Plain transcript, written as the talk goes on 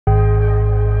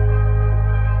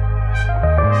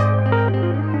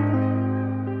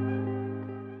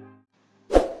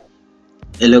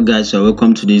Hello guys,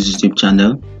 welcome to this YouTube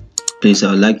channel. Please, I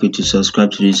would like you to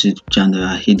subscribe to this YouTube channel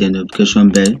and hit the notification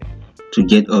bell to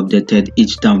get updated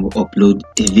each time we upload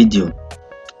a video.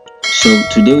 So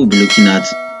today we'll be looking at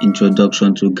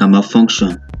introduction to gamma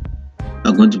function.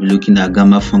 We're going to be looking at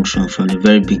gamma function from the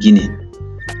very beginning.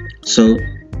 So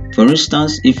for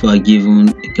instance, if we are given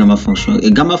a gamma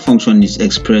function is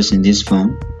expressed in this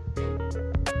form.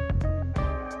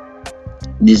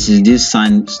 This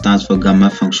sign stands for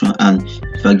gamma function, and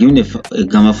if I given a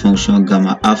gamma function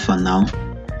gamma alpha now,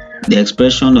 the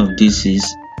expression of this is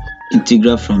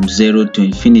integral from 0 to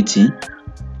infinity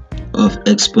of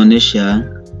exponential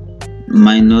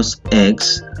minus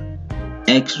x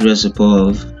raised to the power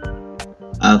of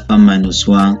alpha minus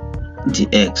 1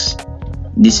 dx.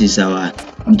 This is our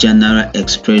general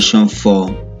expression for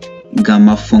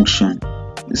gamma function.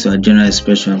 This is our general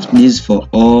expression. This is for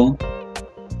all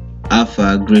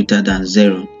alpha greater than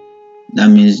 0. That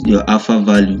means your alpha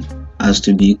value has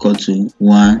to be equal to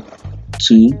 1,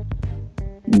 2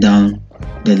 down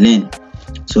the lane.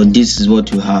 So this is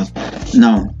what you have.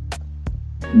 Now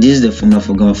this is the formula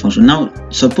for gamma function. Now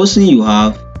supposing you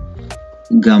have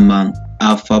gamma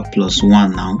alpha plus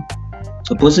 1 now.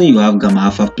 Supposing you have gamma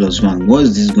alpha plus 1, what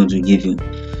is this going to give you?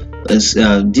 This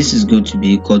is going to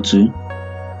be equal to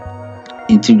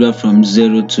integral from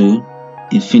 0 to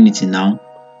infinity now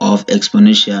of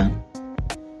exponential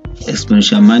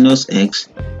minus x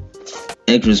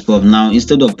raised to the power of, now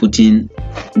instead of putting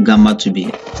gamma to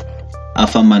be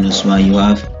alpha minus 1, you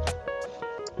have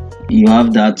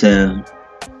that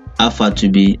alpha to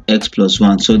be x plus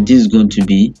 1. So this is going to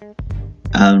be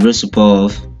raised to the power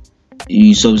of,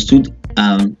 you substitute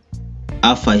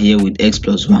alpha here with x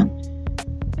plus 1.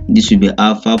 This will be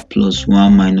alpha plus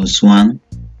 1 minus 1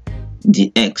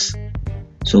 dx.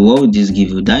 So what would this give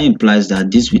you? That implies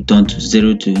that this will turn to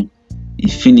 0 to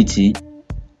infinity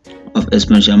of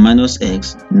exponential minus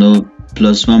x. No,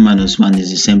 plus 1 minus 1 is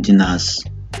the same thing as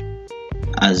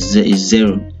is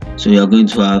 0. So you are going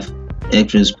to have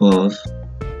x raised to the power of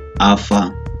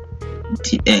alpha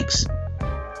dx. X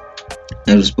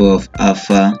raised to the power of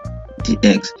alpha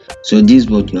dx. So this is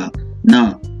what you have.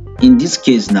 Now in this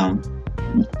case, now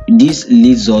this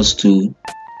leads us to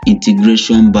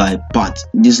integration by part.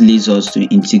 This leads us to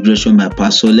integration by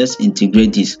part. So let's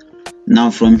integrate this. Now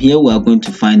from here we are going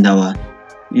to find our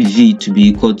v to be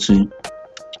equal to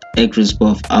x raised to the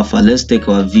power of alpha. Let's take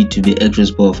our v to be x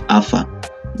raised to the power of alpha.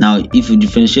 Now if you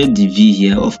differentiate the v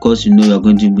here, of course you know you are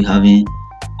going to be having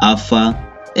alpha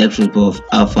x raised to the power of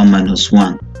alpha minus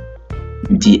 1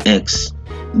 dx.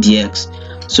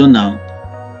 So now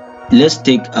let's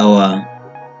take our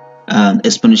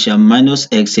exponential minus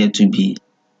x here to be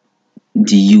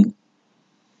du.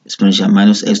 Exponential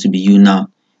minus x to be u. Now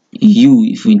u,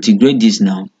 if we integrate this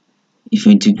now, if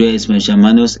we integrate exponential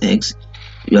minus x,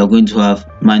 you are going to have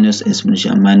minus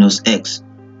exponential minus x.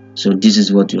 So this is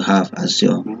what you have as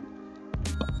your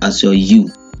u.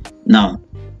 Now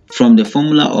from the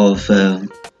formula of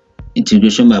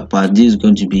integration by part, this is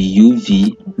going to be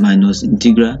uv minus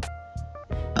integral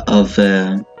of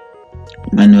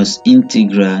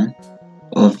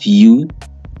u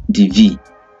dv.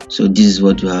 So this is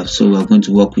what you have. So we are going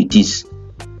to work with this.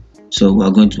 So we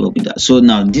are going to work with that. So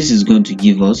now this is going to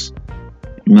give us,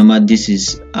 remember this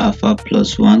is alpha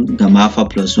plus 1, gamma alpha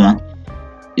plus 1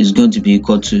 is going to be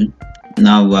equal to,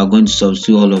 now we are going to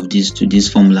substitute all of this to this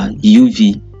formula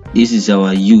uv. This is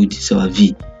our u, this is our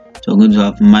v. So we're going to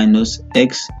have minus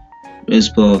x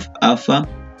raised to the power of alpha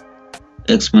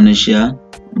exponential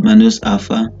minus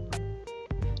alpha,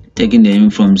 taking the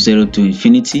limit from 0 to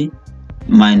infinity,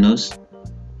 minus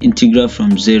integral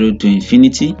from 0 to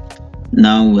infinity.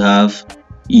 Now we have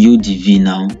u dv.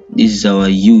 Now this is our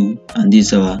u and this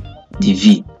is our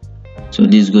dv. So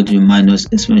this is going to be minus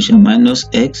exponential minus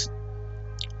x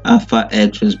alpha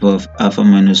x raised to the power of alpha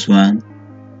minus 1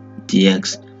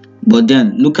 dx. But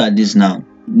then look at this now.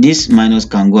 This minus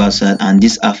can go outside and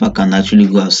this alpha can actually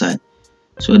go outside.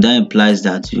 So that implies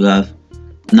that you have,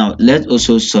 now let's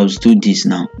also substitute this.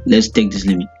 Now let's take this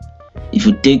limit. If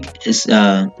you take x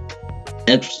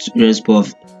raised to the power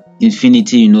of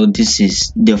infinity, you know this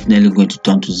is definitely going to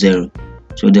turn to 0.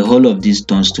 So the whole of this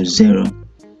turns to 0.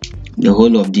 The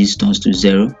whole of this turns to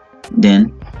 0.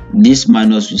 Then this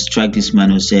minus will strike this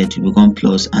minus here to become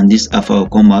plus, and this alpha will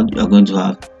come out. You are going to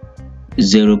have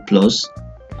 0 plus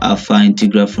alpha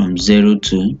integral from 0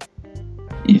 to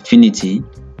infinity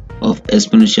of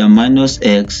exponential minus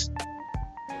x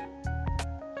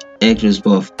raised to the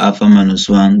power of alpha minus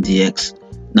 1 dx.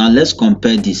 Now let's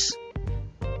compare this.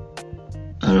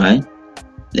 Alright,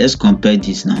 let's compare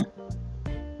this now.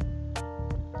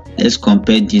 Let's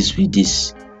compare this with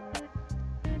this.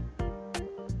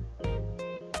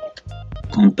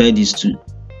 compare these two,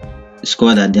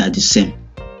 discover that they are the same.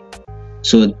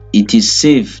 So it is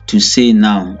safe to say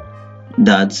now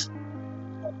that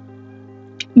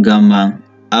gamma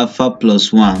alpha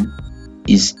plus 1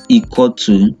 is equal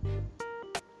to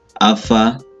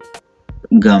alpha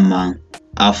gamma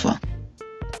alpha.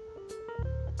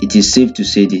 It is safe to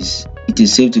say this. It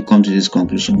is safe to come to this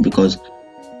conclusion because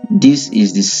this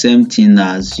is the same thing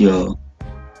as your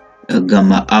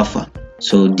gamma alpha.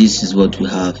 So this is what we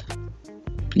have.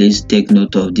 Please take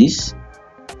note of this.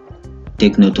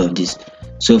 Take note of this.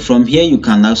 So from here you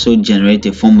can also generate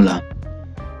a formula.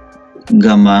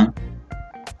 Gamma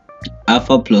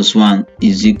alpha plus 1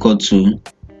 is equal to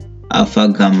alpha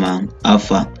gamma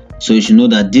alpha. So you should know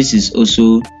that this is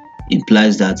also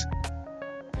implies that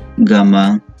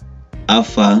gamma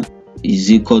alpha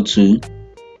is equal to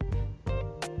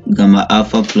gamma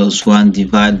alpha plus 1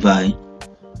 divided by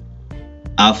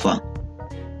alpha.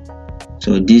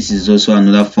 So this is also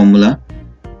another formula.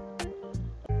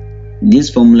 This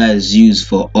formula is used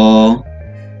for all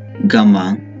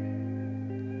gamma,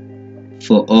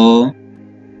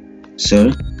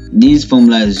 this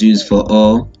formula is used for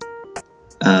all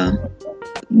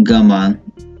gamma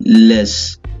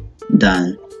less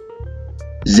than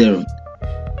 0.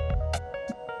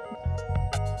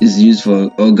 Is used for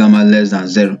all gamma less than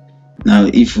 0. Now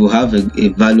if you have a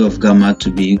value of gamma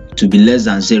to be less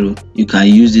than 0, you can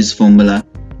use this formula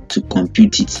to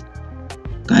compute it.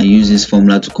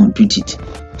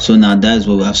 So now that is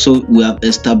what we have. So we have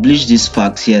established this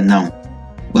fact here now.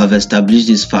 We have established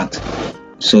this fact.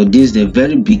 So this is the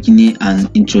very beginning and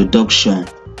introduction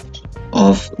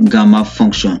of gamma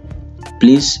function.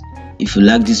 Please, if you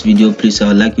like this video, please I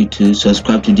would like you to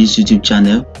subscribe to this YouTube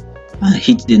channel and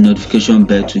hit the notification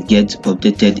bell to get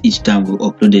updated each time we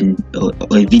upload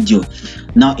a video.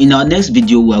 Now in our next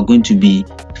video we are going to be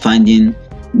finding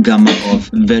gamma of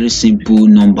very simple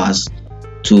numbers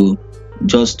to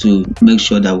make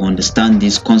sure that we understand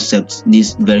this concept,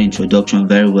 this very introduction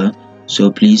very well.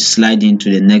 So please slide into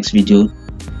the next video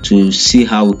to see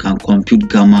how we can compute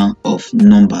gamma of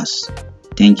numbers.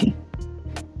 Thank you.